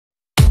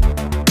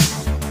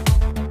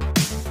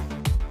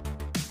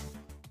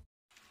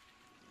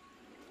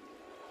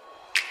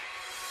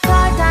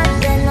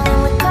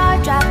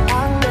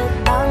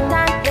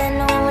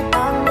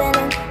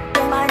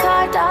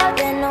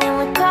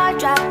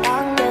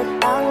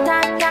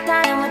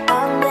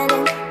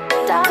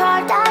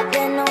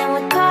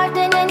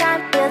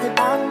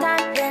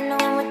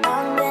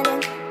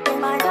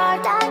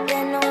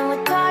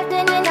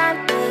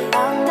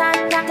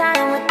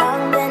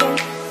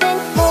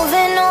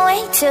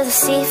the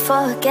sea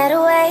for a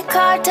getaway.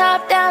 Car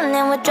top down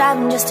and we're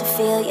driving just to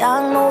feel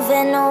young.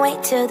 Moving away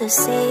to the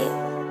sea,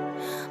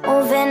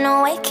 moving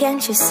away,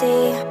 can't you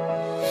see?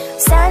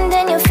 Sand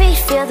in your feet,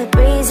 feel the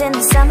breeze in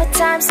the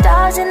summertime.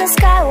 Stars in the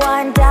sky,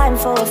 one dime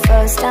for a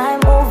first time.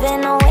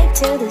 Moving away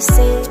to the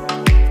sea,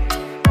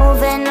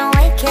 moving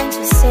away, can't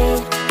you see?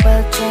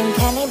 We'll drink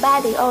honey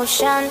by the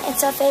ocean,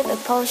 it's our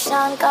favorite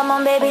potion. Come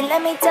on baby,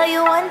 let me tell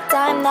you one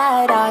time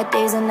that our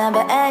days will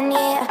never end,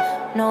 yeah.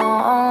 No,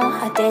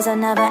 our days will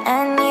never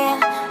end, yeah.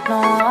 No.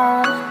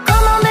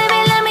 Come on baby,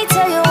 let me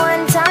tell you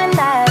one time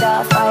that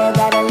our fire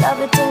got a love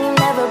it till you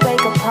never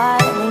break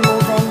apart. And we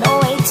moving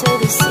away to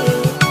the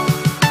sea,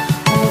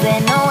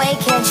 moving away,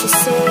 can't you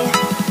see?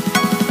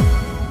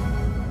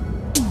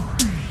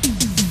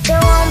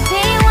 There won't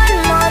be one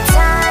more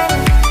time,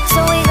 so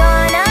we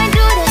gonna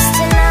do this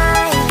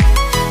tonight.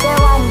 There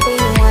won't be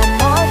one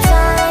more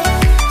time,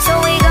 so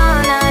we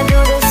gonna do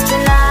this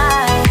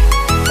tonight.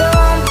 There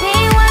won't be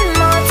one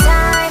more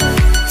time,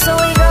 so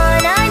we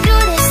gonna do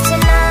this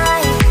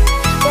tonight.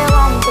 There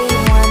won't be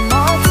one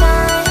more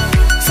time,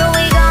 so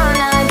we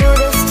gonna do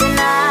this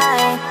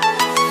tonight.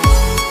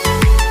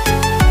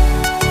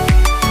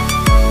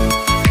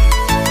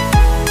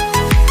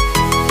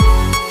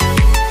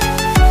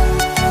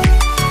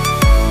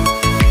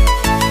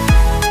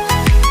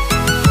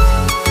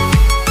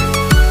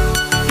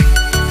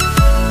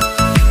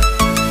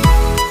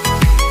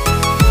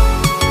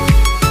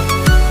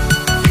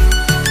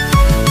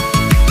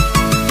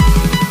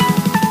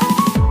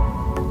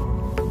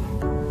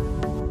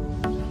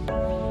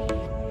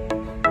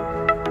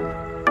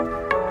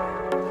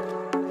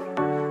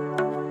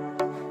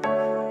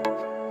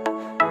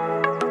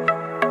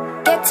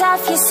 Get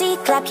off your seat,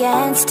 clap your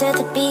hands to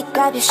the beat.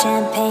 Grab your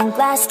champagne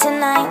glass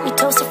tonight. We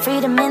toast to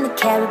freedom in the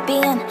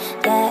Caribbean,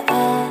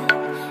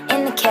 yeah.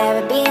 In the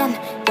Caribbean,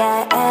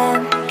 yeah.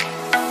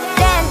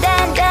 Dan,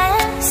 dan,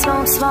 dan,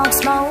 smoke, smoke,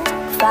 smoke.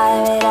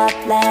 Fire it up,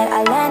 let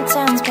our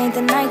lanterns paint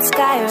the night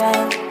sky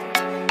red.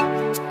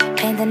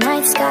 Paint the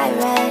night sky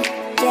red,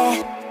 yeah,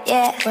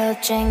 yeah. We'll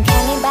drink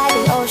honey by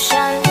the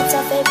ocean, it's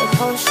our favorite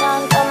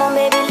potion. Come on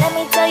baby, let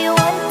me tell you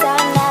one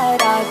time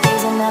that our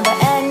days will never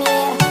end,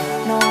 yeah.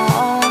 No,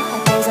 our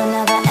days will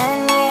never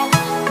end, yeah.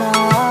 No.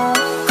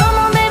 Come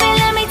on baby,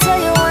 let me tell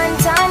you one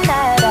time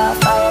that our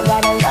fire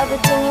got a love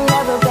it till you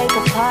never break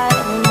apart.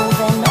 And we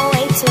moving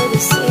away to the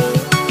sea,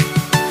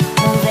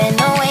 moving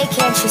away,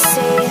 can't you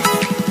see?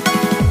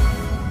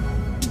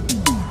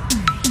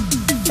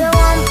 There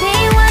won't be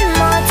one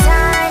more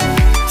time,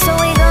 so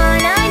we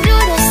gonna do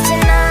this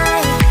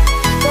tonight.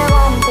 There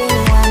won't be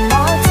one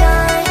more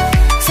time,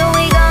 so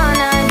we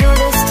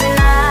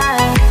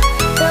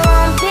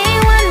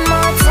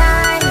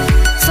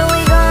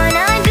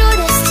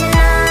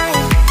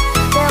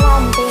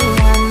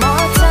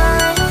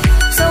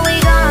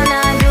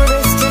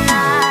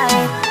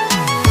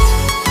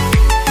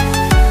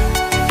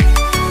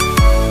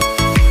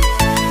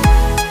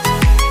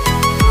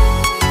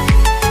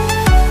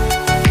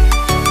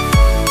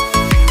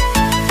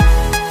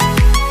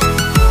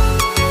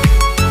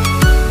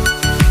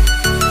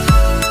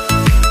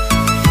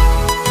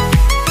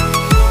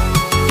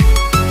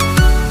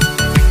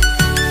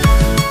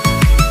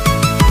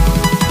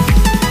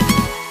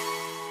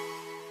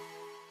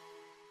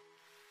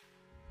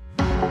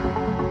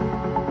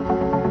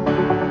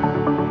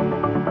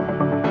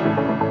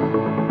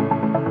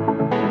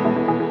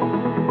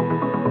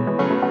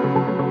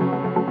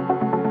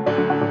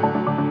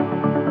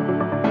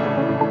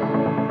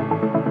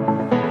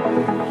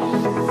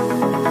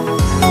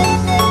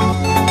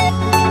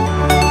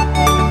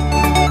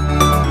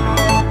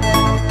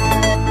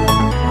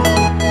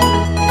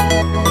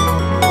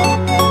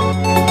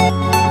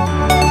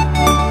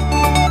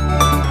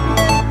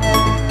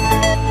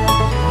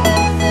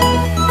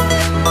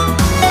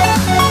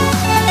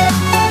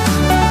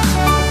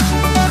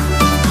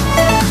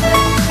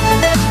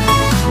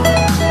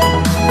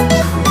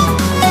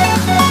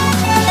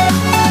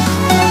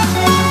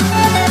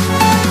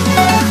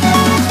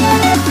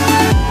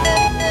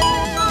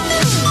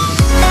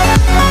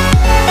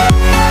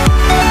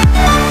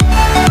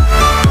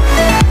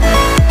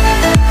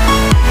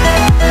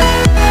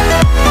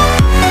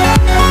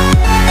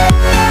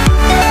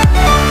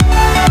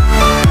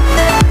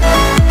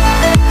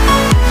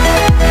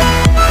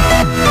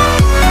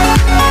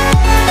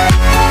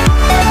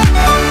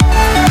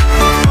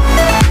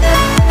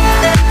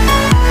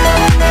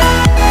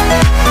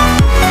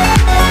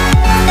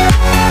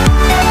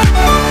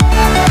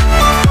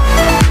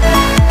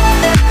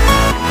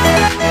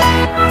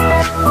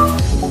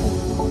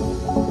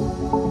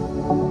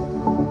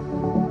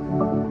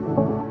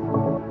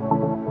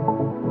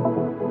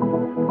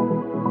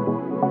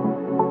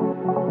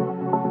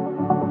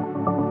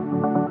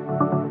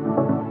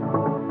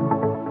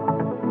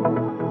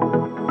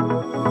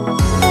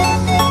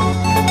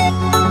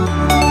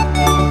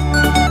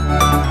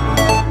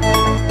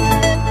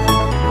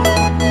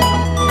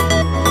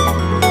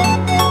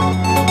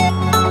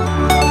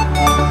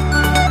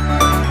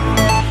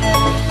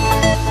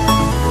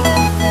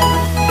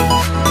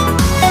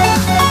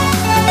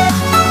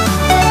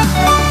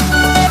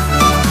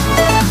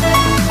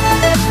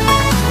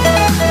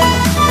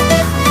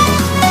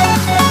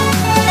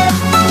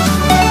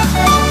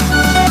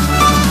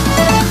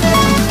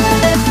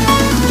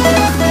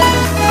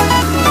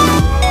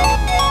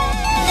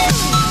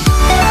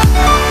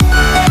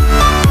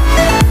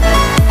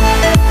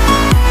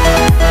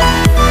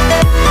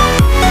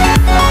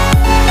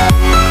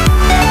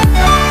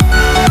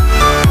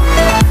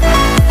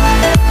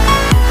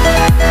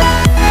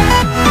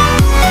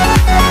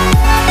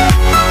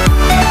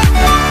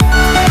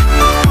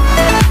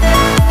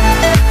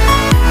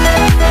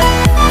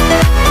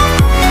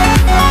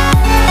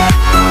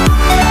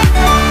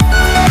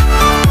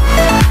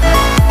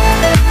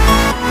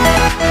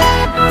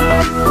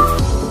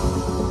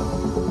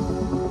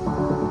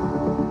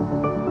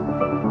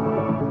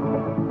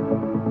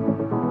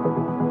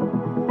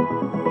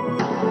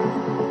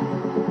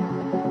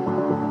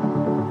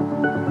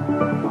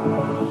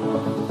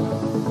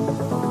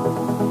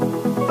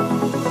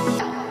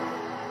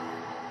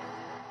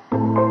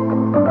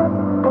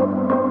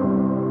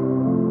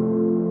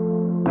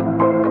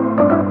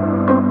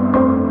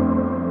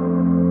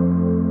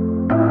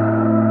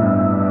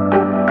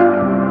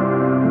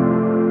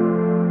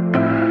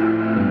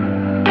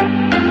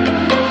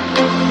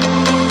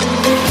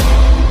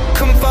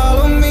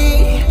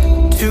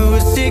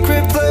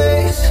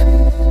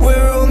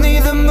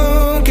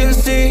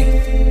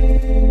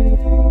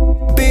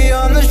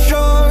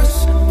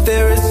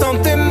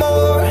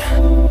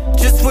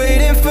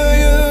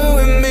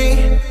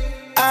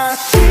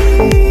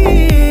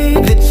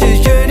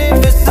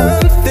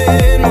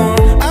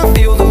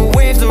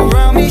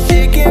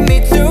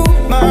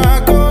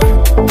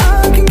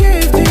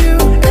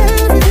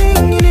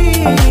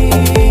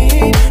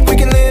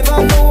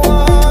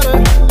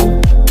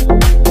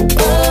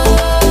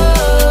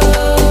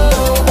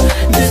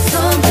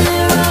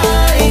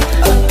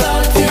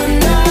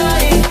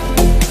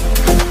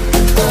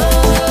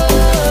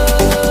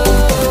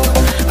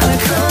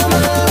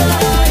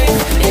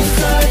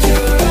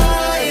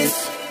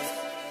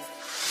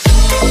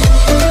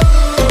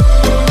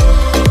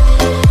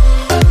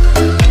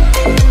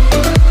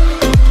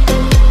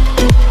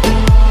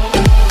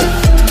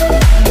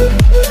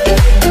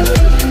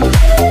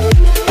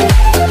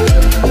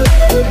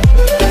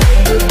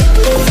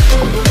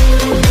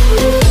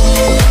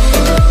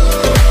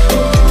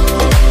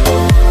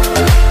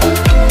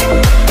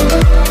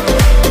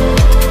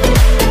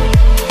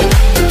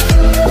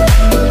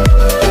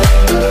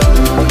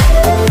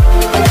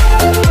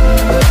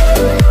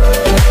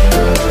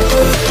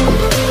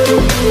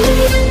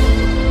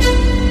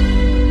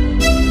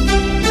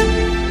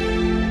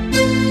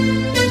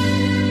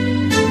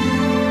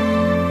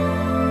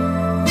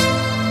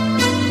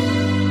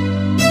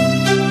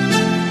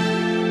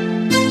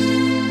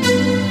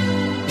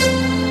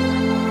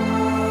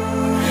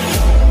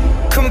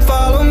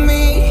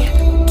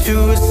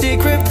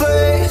secret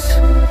place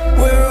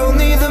where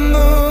only the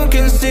moon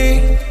can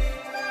see.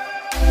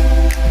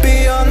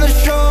 Beyond the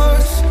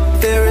shores,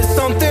 there is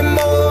something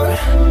more,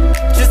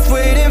 just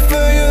waiting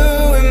for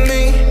you and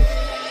me.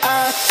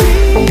 I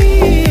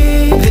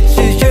see that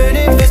you're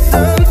yearning for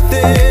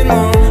something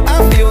more. I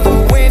feel the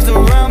waves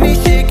around me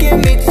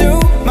shaking me to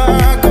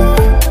my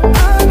core.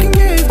 I can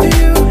give to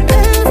you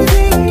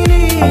everything you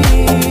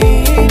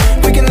need.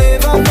 We can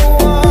live on the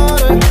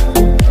water.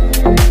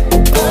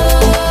 Oh,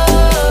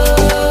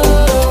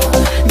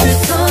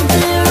 there's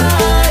something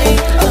right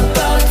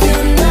about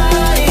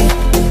tonight.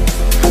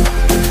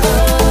 Oh,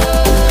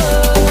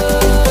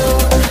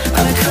 I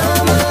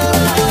come alive.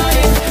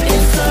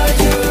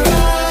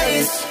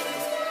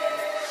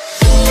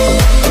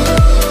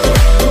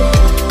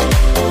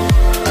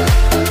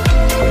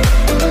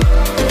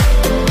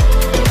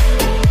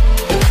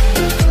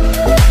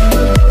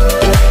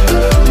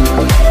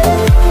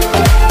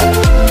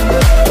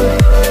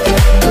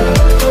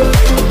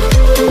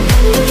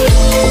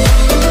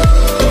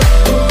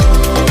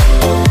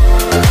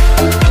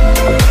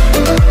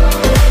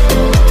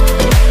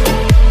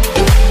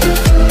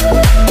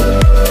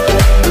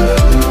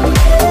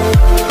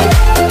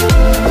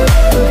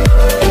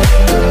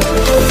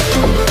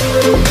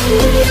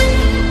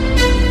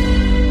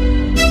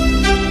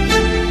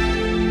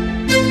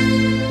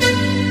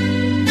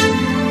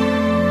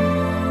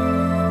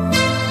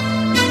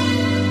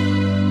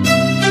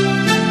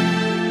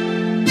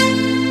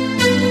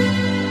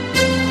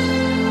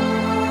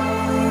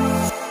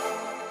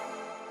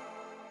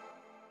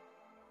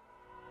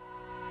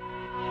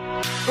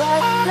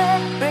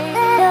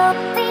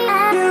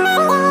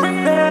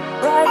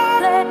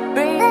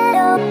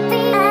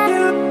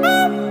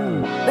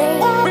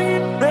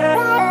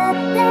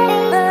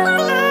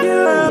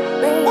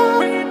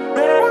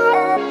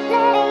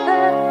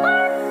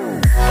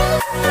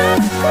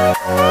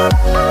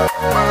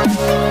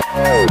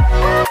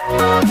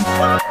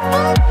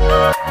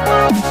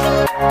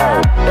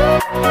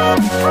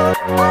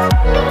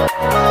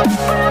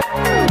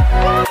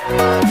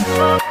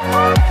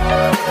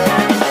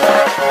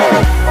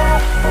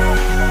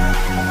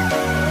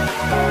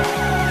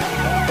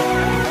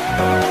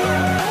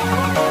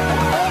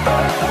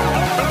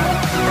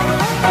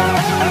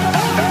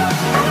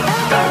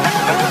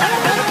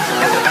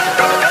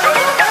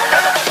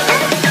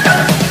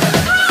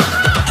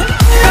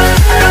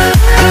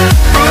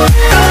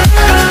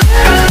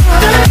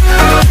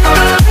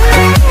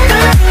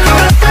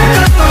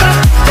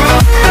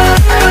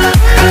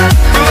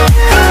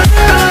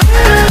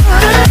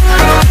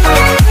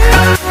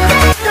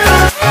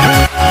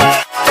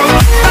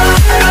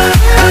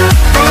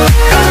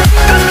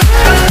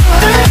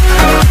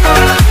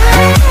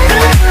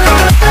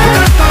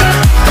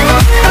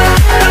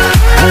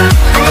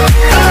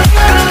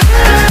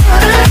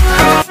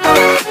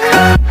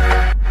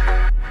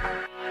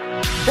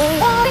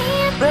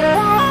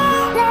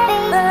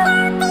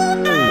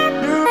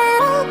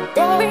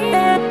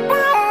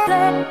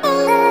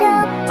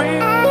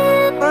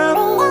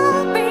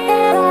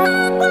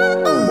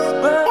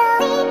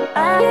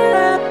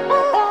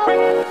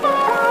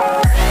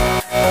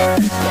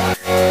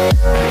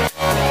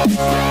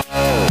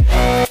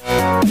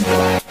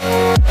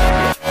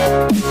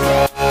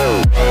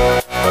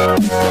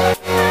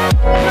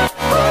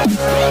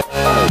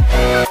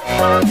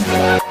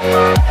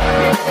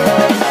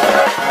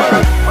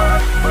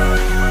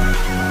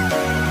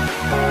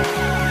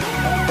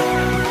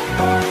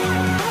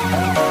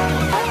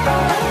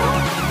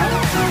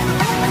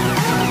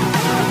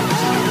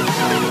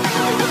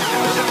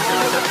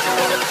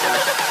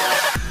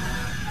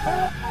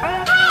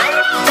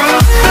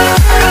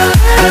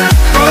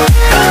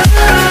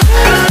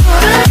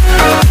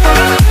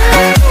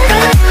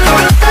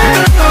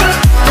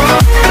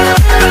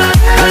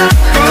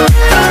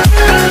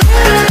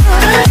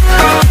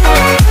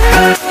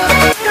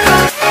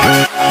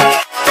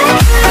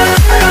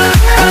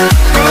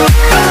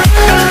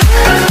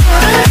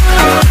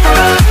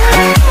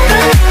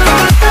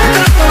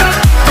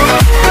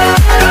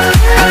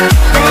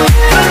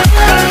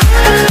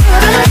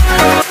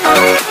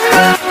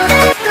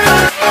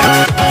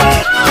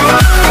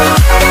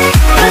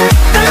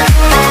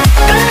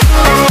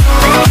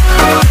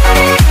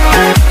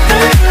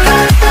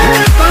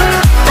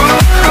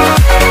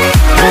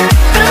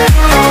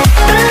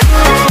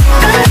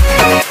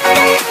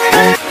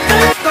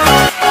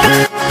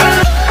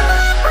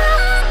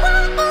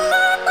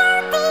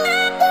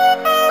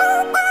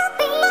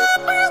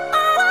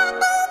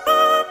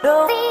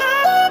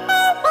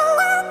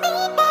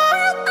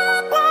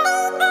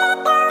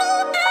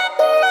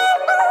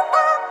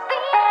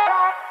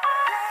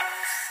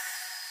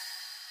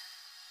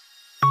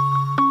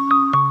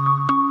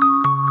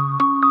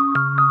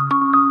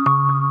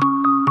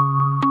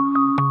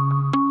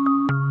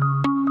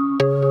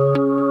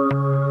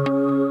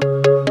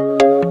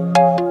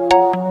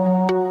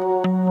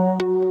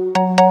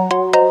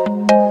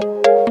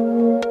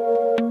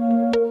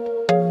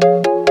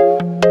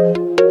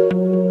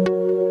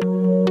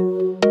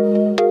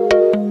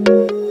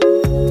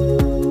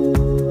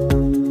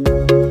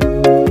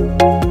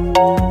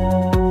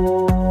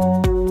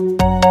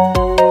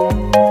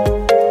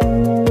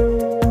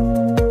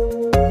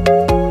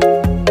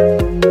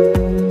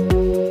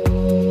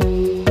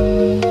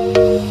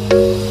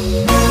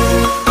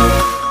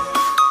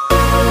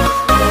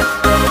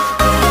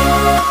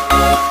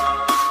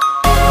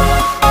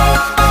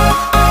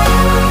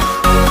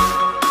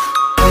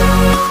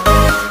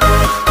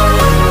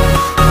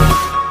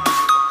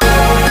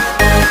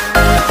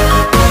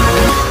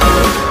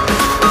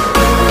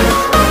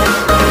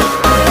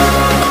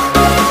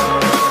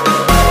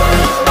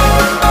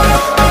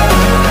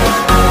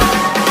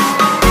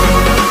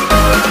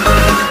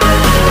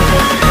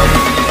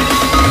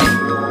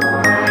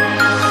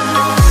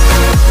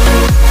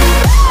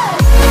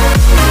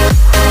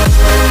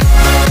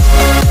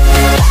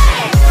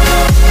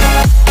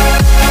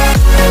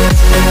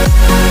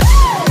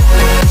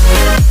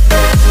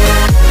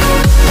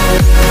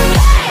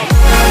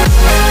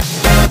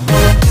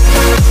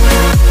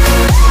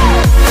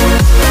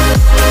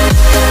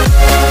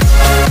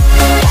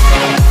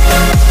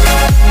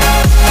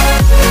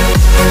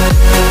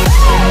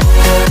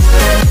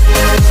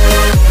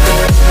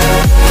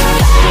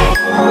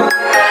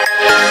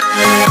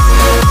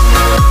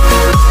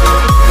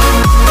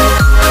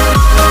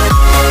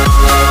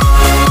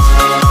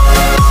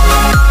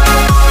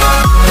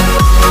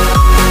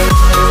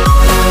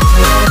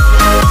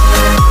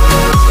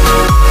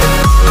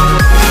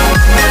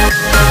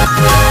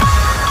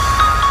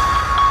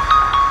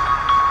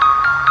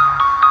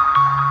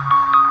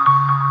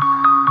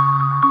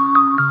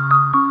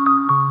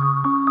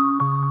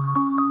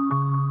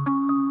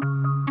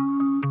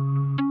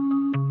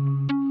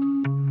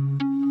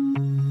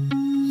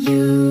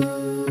 you.